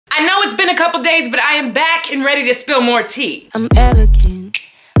I know it's been a couple days, but I am back and ready to spill more tea. I'm elegant,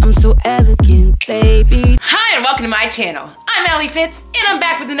 I'm so elegant, baby. Hi and welcome to my channel. I'm Allie Fitz and I'm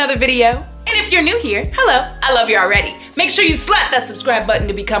back with another video. And if you're new here, hello, I love you already. Make sure you slap that subscribe button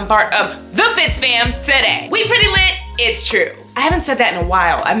to become part of the FITZFAM today. We pretty lit, it's true. I haven't said that in a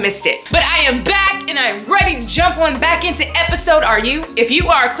while, I missed it. But I am back and I'm ready to jump on back into episode, are you? If you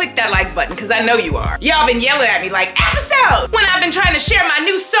are, click that like button, cause I know you are. Y'all been yelling at me like, episode! When I've been trying to share my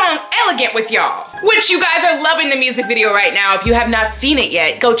new song, Elegant, with y'all. Which you guys are loving the music video right now. If you have not seen it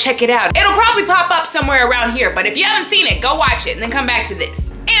yet, go check it out. It'll probably pop up somewhere around here, but if you haven't seen it, go watch it and then come back to this.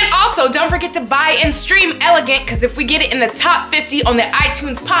 And also, don't forget to buy and stream Elegant, because if we get it in the top 50 on the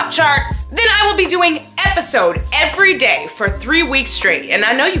iTunes pop charts, then I will be doing episode every day for 3 weeks straight. And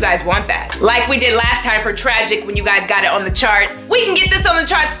I know you guys want that. Like we did last time for Tragic when you guys got it on the charts. We can get this on the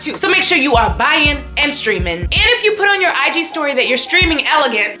charts too. So make sure you are buying and streaming. And if you put on your IG story that you're streaming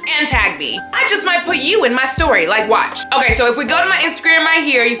Elegant and tag me, I just might put you in my story, like watch. Okay, so if we go to my Instagram right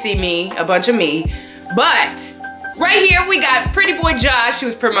here, you see me, a bunch of me. But right here, we got Pretty Boy Josh,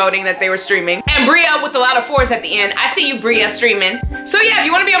 who's promoting that they were streaming, and Bria with a lot of fours at the end. I see you, Bria, streaming. So yeah, if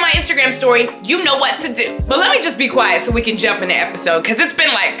you want to be on my Instagram story, you know what to do. But let me just be quiet so we can jump into episode, because it's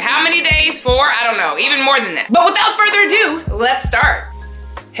been like, how many days? 4? I don't know, even more than that. But without further ado, let's start.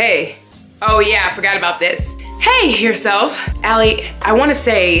 Hey. Oh yeah, I forgot about this. Hey, yourself. Allie, I want to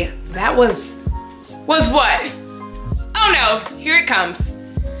say, that was what? Oh no, here it comes.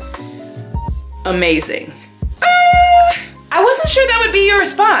 Amazing. I wasn't sure that would be your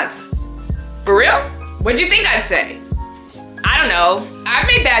response. For real? What'd you think I'd say? I don't know. I've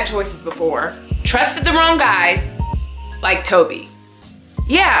made bad choices before. Trusted the wrong guys, like Toby.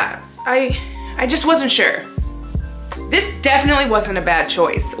 Yeah, I just wasn't sure. This definitely wasn't a bad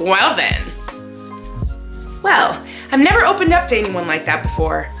choice. Well then. Well, I've never opened up to anyone like that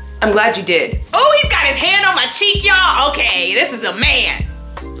before. I'm glad you did. Oh, he's got his hand on my cheek, y'all. Okay, this is a man.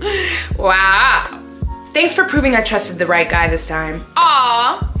 Wow. Thanks for proving I trusted the right guy this time.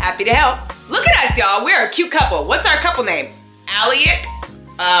 Aw, happy to help. Look at us, y'all. We're a cute couple. What's our couple name? Alliot?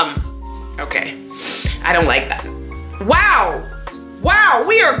 Okay. I don't like that. Wow. Wow,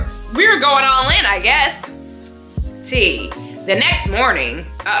 we're going all in, I guess. T. The next morning.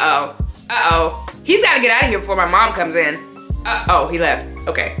 Uh-oh. He's gotta get out of here before my mom comes in. Uh-oh, he left.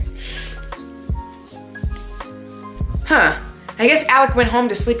 Okay. Huh. I guess Alec went home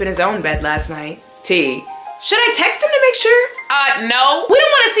to sleep in his own bed last night. T. Should I text him to make sure? No. We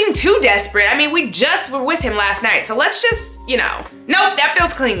don't want to seem too desperate. I mean, we just were with him last night, so let's just, you know. Nope, that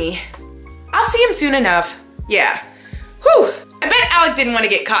feels clingy. I'll see him soon enough. Yeah. Whew. I bet Alec didn't want to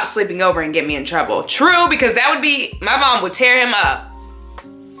get caught sleeping over and get me in trouble. True, because that would be, my mom would tear him up.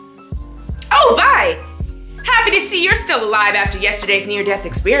 Oh, bye. Happy to see you're still alive after yesterday's near-death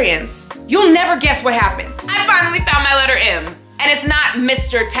experience. You'll never guess what happened. I finally found my letter M. And it's not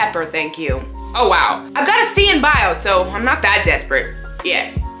Mr. Tepper, thank you. Oh wow. I've got a C in bio, so I'm not that desperate.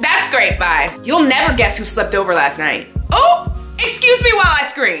 Yeah. That's great, bye. You'll never guess who slept over last night. Oh! Excuse me while I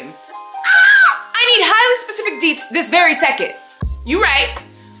scream. Ah! I need highly specific deets this very second. You right.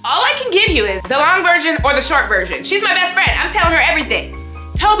 All I can give you is the long version or the short version. She's my best friend. I'm telling her everything.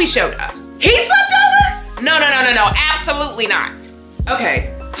 Toby showed up. He slept over? No, absolutely not.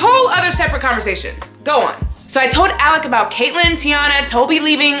 Okay, whole other separate conversation. Go on. So I told Alec about Caitlin, Tiana, Toby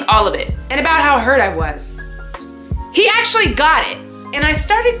leaving, all of it, and about how hurt I was. He actually got it, and I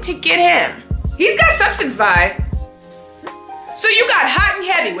started to get him. He's got substance vi. So you got hot and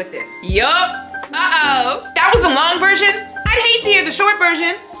heavy with it. Yup. Uh-oh. That was the long version? I'd hate to hear the short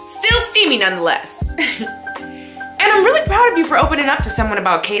version. Still steamy nonetheless. And I'm really proud of you for opening up to someone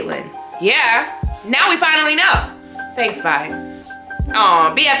about Caitlin. Yeah, now we finally know. Thanks, Vi.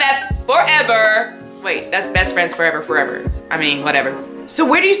 Aw, BFFs forever. Wait, that's best friends forever. I mean, whatever. So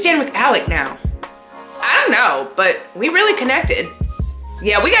where do you stand with Alec now? I don't know, but we really connected.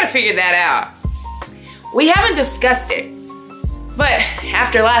 Yeah, we gotta figure that out. We haven't discussed it, but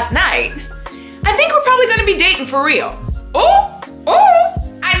after last night, I think we're probably gonna be dating for real. Oh,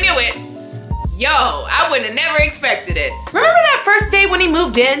 I knew it. Yo, I would have never expected it. Remember that first day when he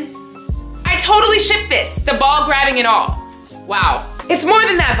moved in? I totally shipped this, the ball grabbing and all. Wow, it's more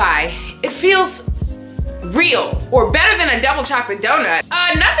than that, Vi. It feels real, or better than a double chocolate donut.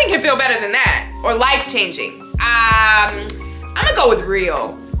 Nothing can feel better than that, or life-changing. I'm gonna go with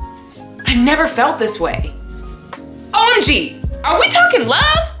real. I've never felt this way. OMG, are we talking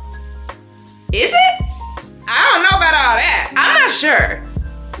love? Is it? I don't know about all that. I'm not sure.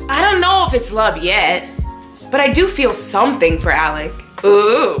 I don't know if it's love yet, but I do feel something for Alec.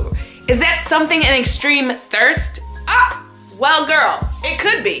 Ooh, is that something an extreme thirst? Ah, well girl, It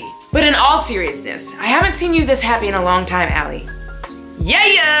could be. But in all seriousness, I haven't seen you this happy in a long time, Allie.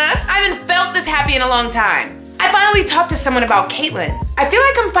 Yeah! I haven't felt this happy in a long time. I finally talked to someone about Caitlin. I feel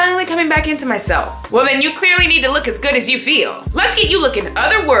like I'm finally coming back into myself. Well, then you clearly need to look as good as you feel. Let's get you looking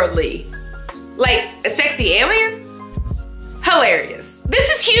otherworldly. Like a sexy alien? Hilarious. This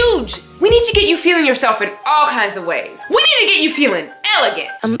is huge. We need to get you feeling yourself in all kinds of ways. We need to get you feeling elegant.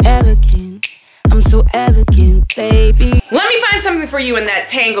 I'm elegant. I'm so elegant, baby. Let me find something for you in that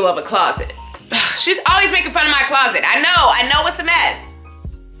tangle of a closet. Ugh, she's always making fun of my closet. I know it's a mess.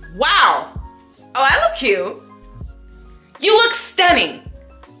 Wow. Oh, I look cute. You look stunning.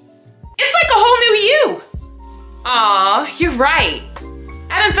 It's like a whole new you. Aw, you're right.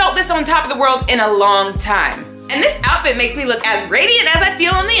 I haven't felt this on top of the world in a long time. And this outfit makes me look as radiant as I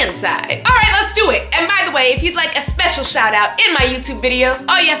feel on the inside. All right, let's do it. And by the way, if you'd like a special shout out in my YouTube videos,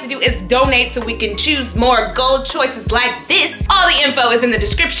 all you have to do is donate so we can choose more gold choices like this. All the info is in the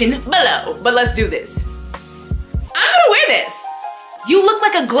description below. But let's do this. I'm gonna wear this. You look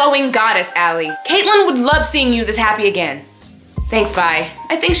like a glowing goddess, Allie. Caitlin would love seeing you this happy again. Thanks, Vi.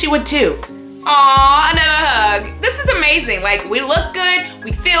 I think she would too. Aw, another hug. This is amazing. Like, we look good,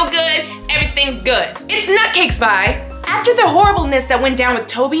 we feel good, everything's good. It's nutcakes, Vi. After the horribleness that went down with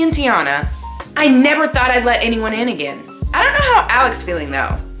Toby and Tiana, I never thought I'd let anyone in again. I don't know how Alec's feeling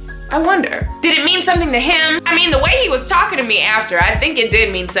though. I wonder. Did it mean something to him? I mean, the way he was talking to me after, I think it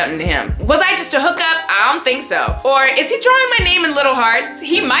did mean something to him. Was I just a hookup? I don't think so. Or is he drawing my name in little hearts?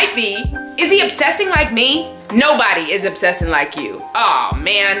 He might be. Is he obsessing like me? Nobody is obsessing like you. Aw,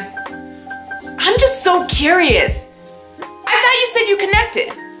 man. I'm just so curious. I thought you said you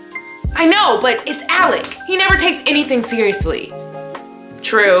connected. I know, but it's Alec. He never takes anything seriously.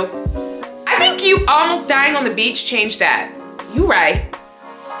 True. I think you almost dying on the beach changed that. You right.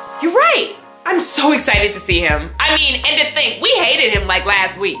 You're right. I'm so excited to see him. I mean, and to think, we hated him like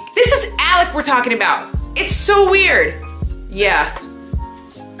last week. This is Alec we're talking about. It's so weird. Yeah.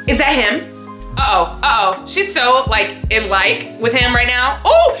 Is that him? Uh-oh. She's so, in with him right now.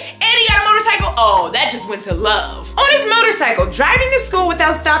 Oh, and he got a motorcycle. Oh, that just went to love. On his motorcycle, driving to school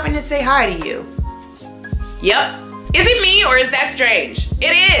without stopping to say hi to you. Yep. Is it me or is that strange?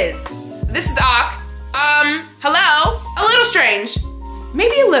 It is. This is Ak. Hello? A little strange.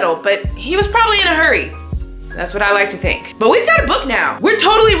 Maybe a little, but he was probably in a hurry. That's what I like to think. But we've got a book now. We're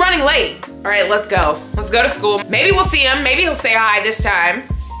totally running late. All right, let's go. Let's go to school. Maybe we'll see him. Maybe he'll say hi this time.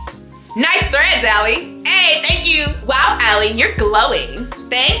 Nice threads, Allie. Hey, thank you. Wow, Allie, you're glowing.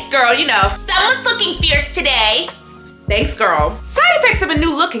 Thanks, girl, you know. Someone's looking fierce today. Thanks, girl. Side effects of a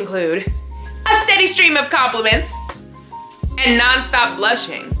new look include a steady stream of compliments and non-stop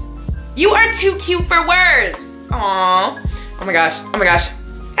blushing. You are too cute for words. Aww. Oh my gosh, oh my gosh.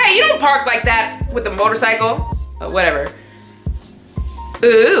 Hey, you don't park like that with the motorcycle. Whatever.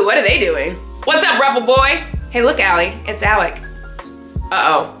 Ooh, what are they doing? What's up, rebel boy? Hey, look, Allie, it's Alec.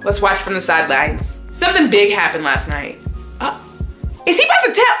 Uh-oh, let's watch from the sidelines. Something big happened last night. Is he about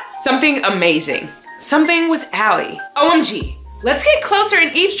to tell? Something amazing. Something with Allie. OMG. Let's get closer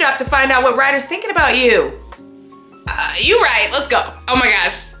and eavesdrop to find out what Ryder's thinking about you. You right, let's go. Oh my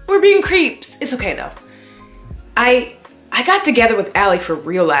gosh, we're being creeps. It's okay though. I got together with Allie for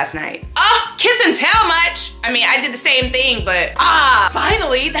real last night. Kiss and tell much. I mean, I did the same thing, but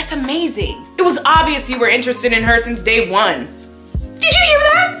finally, that's amazing. It was obvious you were interested in her since day one. Did you hear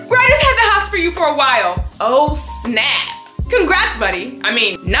that? Ryder's had the house for you for a while. Oh, snap. Congrats, buddy. I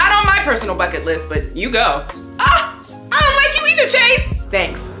mean, not on my personal bucket list, but you go. I don't like you either, Chase.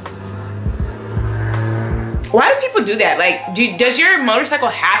 Thanks. Why do people do that? Like, does your motorcycle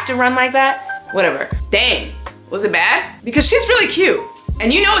have to run like that? Whatever. Dang. Was it bad? Because she's really cute.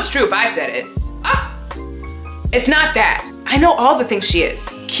 And you know it's true if I said it. It's not that. I know all the things she is.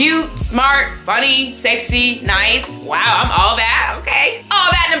 Cute, smart, funny, sexy, nice. Wow, I'm all that, okay. All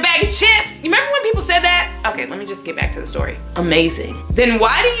that in a bag of chips. You remember when people said that? Okay, let me just get back to the story. Amazing. Then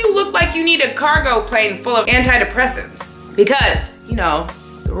why do you look like you need a cargo plane full of antidepressants? Because, you know,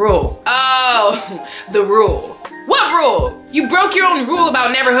 the rule. Oh, the rule. What rule? You broke your own rule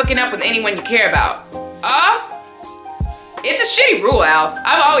about never hooking up with anyone you care about. It's a shitty rule, Al.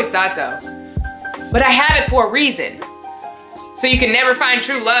 I've always thought so. But I have it for a reason. So you can never find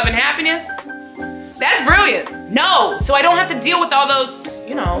true love and happiness? That's brilliant. No, so I don't have to deal with all those,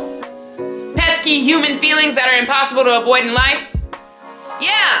 you know, pesky human feelings that are impossible to avoid in life.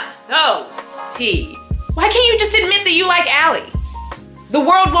 Yeah, those. T. Why can't you just admit that you like Allie? The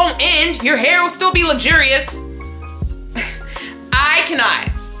world won't end. Your hair will still be luxurious. I cannot.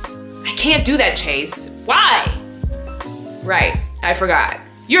 I can't do that, Chase. Why? Right, I forgot.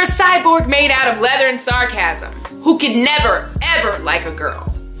 You're a cyborg made out of leather and sarcasm. who could never, ever like a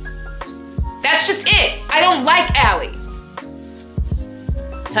girl. That's just it. I don't like Allie.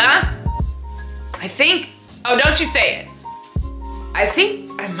 Huh? I think, oh, don't you say it. I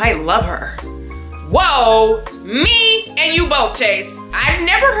think I might love her. Whoa, me and you both, Chase. I've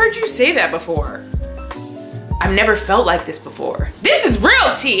never heard you say that before. I've never felt like this before. This is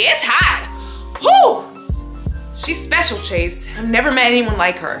real tea, it's hot. Whew. She's special, Chase. I've never met anyone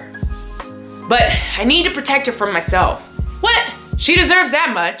like her. But I need to protect her from myself. What? She deserves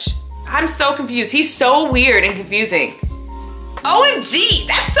that much. I'm so confused. He's so weird and confusing. OMG,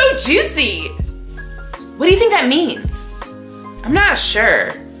 that's so juicy. What do you think that means? I'm not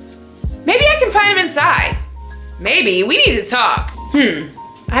sure. Maybe I can find him inside. Maybe, we need to talk.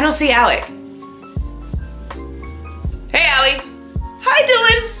 I don't see Alec. Hey, Allie. Hi,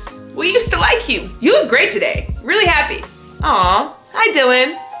 Dylan. We used to like you. You look great today. Really happy. Aw, hi,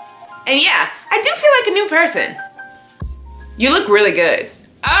 Dylan. And yeah, I do feel like a new person. You look really good.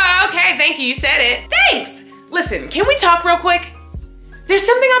 Oh, okay, thank you, you said it. Thanks. Listen, can we talk real quick? There's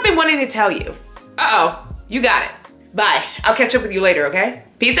something I've been wanting to tell you. Uh-oh, you got it. Bye, I'll catch up with you later, okay?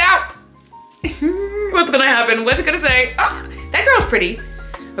 Peace out. What's gonna happen? What's it gonna say? Oh, that girl's pretty.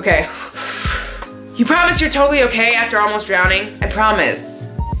 Okay. You promise you're totally okay after almost drowning? I promise.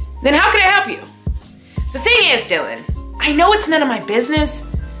 Then how can I help you? The thing is, Dylan, I know it's none of my business,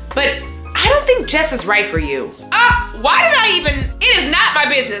 but I don't think Jess is right for you. Why did I even? It is not my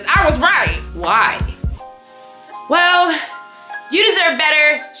business. I was right. Why? Well, you deserve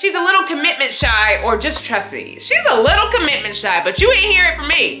better. She's a little commitment shy, or just trust me. She's a little commitment shy, but you ain't hear it from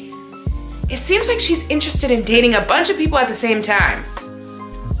me. It seems like she's interested in dating a bunch of people at the same time.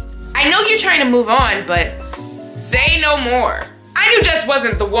 I know you're trying to move on, but say no more. I knew Jess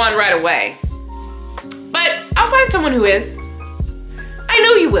wasn't the one right away. But I'll find someone who is. I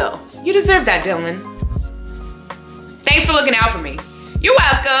know you will. You deserve that, Dylan. Thanks for looking out for me. You're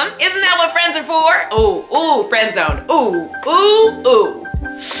welcome. Isn't that what friends are for? Ooh, ooh, friend zone. Ooh, ooh, ooh.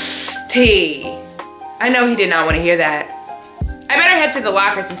 T. I know he did not want to hear that. I better head to the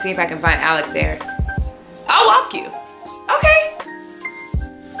lockers and see if I can find Alec there. I'll walk you. Okay.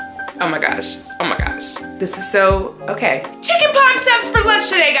 Oh my gosh. Oh my gosh. This is so, okay. Chicken parm subs for lunch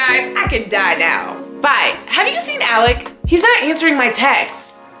today, guys. I could die now. Bye. Have you seen Alec? He's not answering my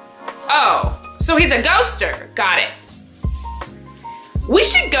texts. Oh, so he's a ghoster. Got it. We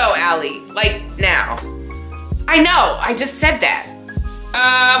should go, Allie. Like, now. I know, I just said that.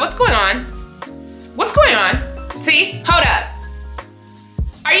 What's going on? What's going on? See, hold up.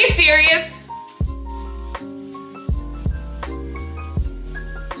 Are you serious?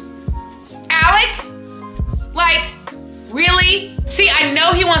 Alec? Like, really? See, I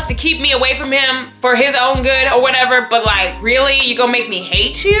know he wants to keep me away from him for his own good or whatever, but like, really? You gonna make me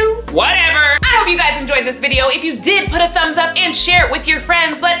hate you? Whatever. I hope you guys enjoyed this video. If you did, put a thumbs up and share it with your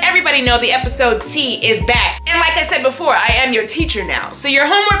friends. Let everybody know the episode T is back. And like I said before, I am your teacher now. So your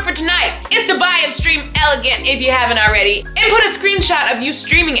homework for tonight is to buy and stream Elegant if you haven't already. And put a screenshot of you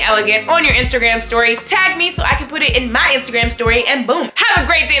streaming Elegant on your Instagram story. Tag me so I can put it in my Instagram story, and boom. Have a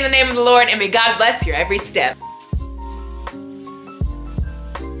great day in the name of the Lord, and may God bless your every step.